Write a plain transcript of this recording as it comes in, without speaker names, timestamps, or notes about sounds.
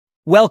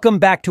Welcome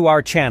back to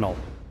our channel,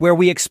 where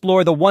we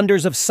explore the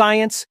wonders of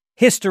science,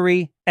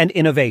 history, and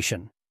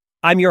innovation.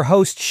 I'm your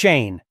host,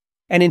 Shane,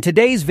 and in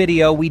today's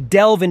video we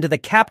delve into the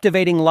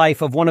captivating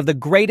life of one of the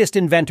greatest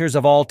inventors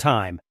of all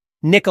time,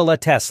 Nikola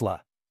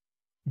Tesla.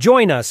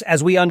 Join us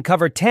as we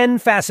uncover 10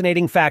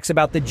 fascinating facts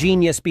about the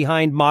genius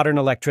behind modern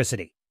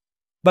electricity.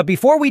 But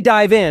before we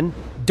dive in,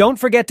 don't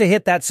forget to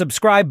hit that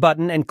subscribe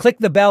button and click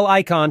the bell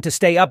icon to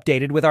stay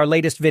updated with our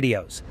latest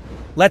videos.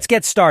 Let's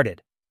get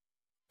started.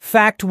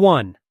 Fact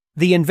 1.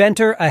 The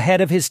inventor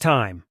ahead of his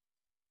time.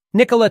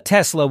 Nikola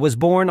Tesla was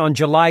born on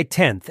July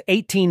 10,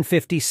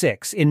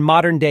 1856, in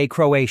modern-day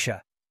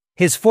Croatia.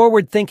 His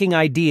forward-thinking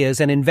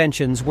ideas and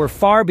inventions were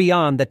far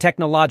beyond the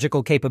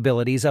technological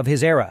capabilities of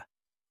his era.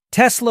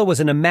 Tesla was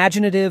an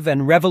imaginative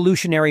and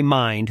revolutionary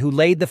mind who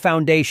laid the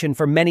foundation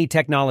for many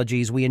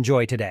technologies we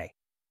enjoy today.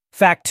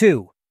 Fact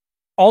 2.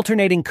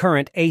 Alternating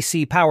current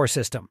AC power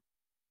system.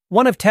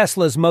 One of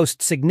Tesla's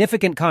most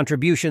significant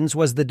contributions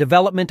was the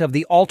development of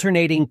the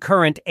alternating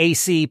current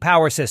AC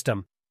power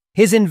system.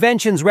 His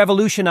inventions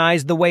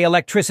revolutionized the way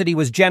electricity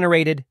was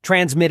generated,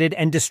 transmitted,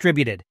 and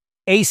distributed.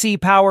 AC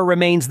power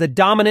remains the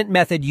dominant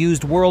method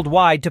used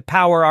worldwide to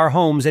power our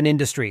homes and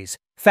industries.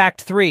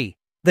 Fact 3.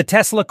 The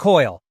Tesla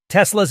coil.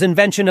 Tesla's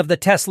invention of the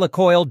Tesla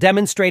coil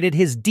demonstrated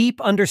his deep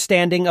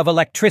understanding of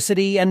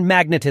electricity and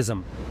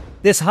magnetism.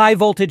 This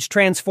high-voltage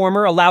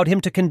transformer allowed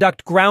him to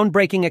conduct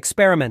groundbreaking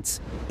experiments,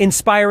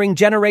 inspiring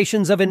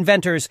generations of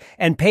inventors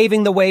and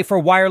paving the way for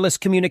wireless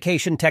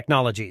communication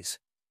technologies.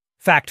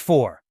 Fact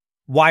 4.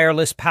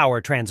 Wireless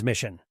power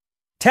transmission.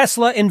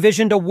 Tesla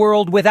envisioned a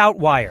world without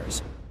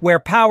wires, where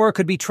power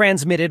could be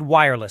transmitted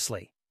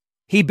wirelessly.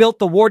 He built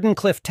the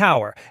Wardenclyffe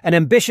Tower, an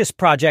ambitious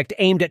project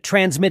aimed at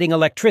transmitting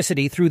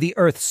electricity through the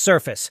Earth's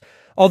surface.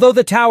 Although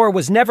the tower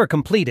was never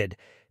completed,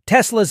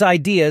 Tesla's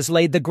ideas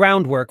laid the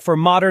groundwork for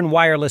modern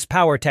wireless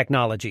power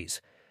technologies.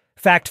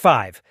 Fact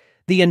 5.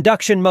 The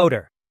induction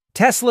motor.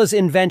 Tesla's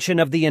invention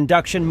of the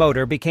induction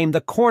motor became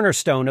the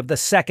cornerstone of the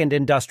Second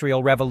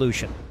Industrial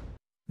Revolution.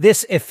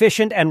 This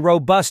efficient and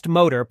robust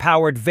motor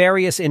powered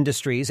various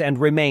industries and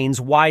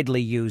remains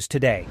widely used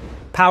today,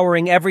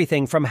 powering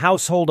everything from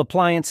household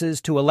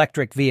appliances to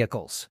electric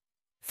vehicles.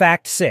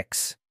 Fact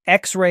 6.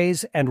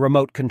 X-rays and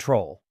remote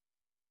control.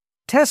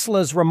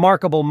 Tesla's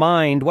remarkable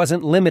mind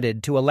wasn't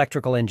limited to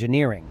electrical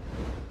engineering.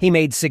 He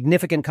made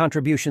significant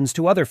contributions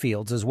to other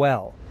fields as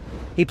well.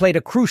 He played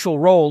a crucial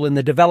role in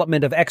the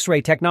development of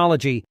X-ray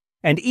technology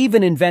and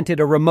even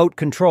invented a remote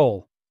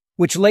control,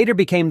 which later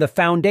became the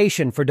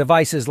foundation for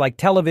devices like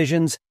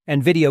televisions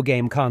and video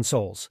game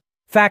consoles.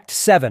 Fact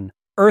 7.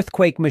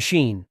 Earthquake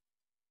machine.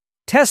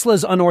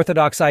 Tesla's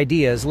unorthodox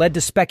ideas led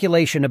to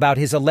speculation about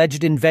his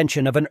alleged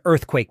invention of an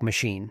earthquake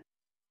machine.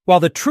 While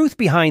the truth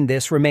behind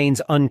this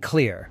remains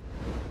unclear,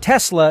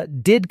 Tesla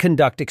did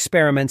conduct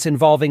experiments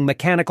involving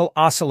mechanical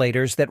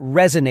oscillators that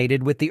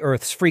resonated with the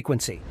Earth's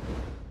frequency.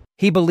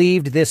 He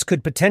believed this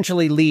could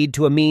potentially lead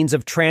to a means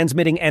of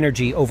transmitting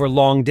energy over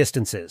long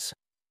distances.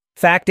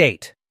 Fact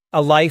 8.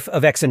 A life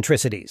of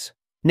eccentricities.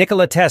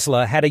 Nikola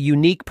Tesla had a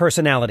unique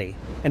personality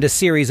and a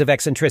series of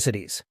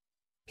eccentricities.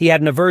 He had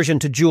an aversion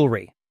to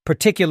jewelry,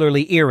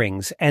 particularly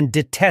earrings, and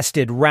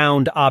detested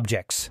round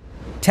objects.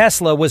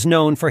 Tesla was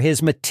known for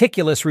his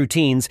meticulous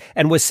routines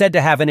and was said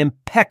to have an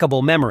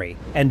impeccable memory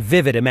and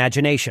vivid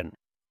imagination.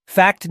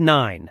 Fact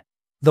 9.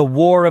 The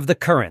War of the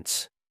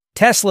Currents.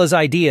 Tesla's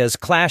ideas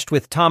clashed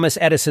with Thomas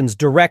Edison's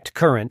direct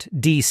current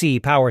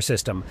DC power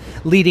system,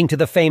 leading to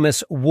the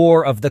famous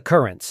War of the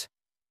Currents.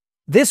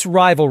 This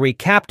rivalry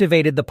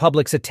captivated the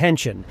public's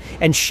attention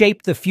and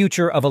shaped the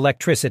future of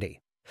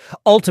electricity.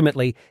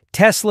 Ultimately,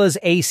 Tesla's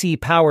AC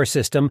power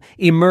system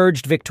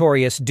emerged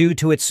victorious due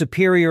to its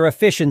superior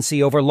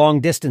efficiency over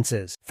long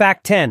distances.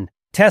 Fact 10.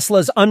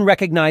 Tesla's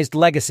unrecognized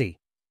legacy.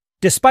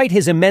 Despite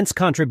his immense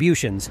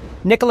contributions,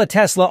 Nikola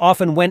Tesla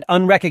often went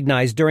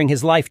unrecognized during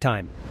his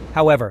lifetime.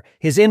 However,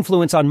 his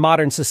influence on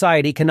modern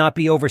society cannot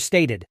be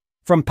overstated.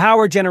 From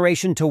power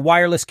generation to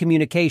wireless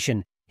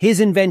communication, his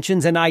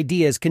inventions and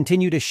ideas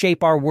continue to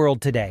shape our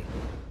world today.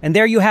 And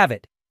there you have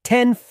it.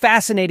 10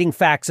 fascinating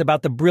facts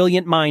about the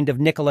brilliant mind of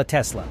Nikola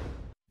Tesla.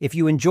 If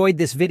you enjoyed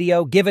this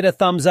video, give it a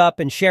thumbs up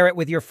and share it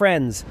with your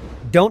friends.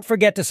 Don't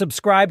forget to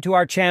subscribe to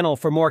our channel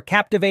for more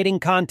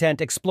captivating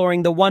content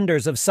exploring the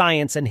wonders of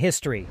science and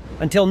history.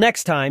 Until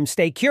next time,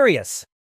 stay curious.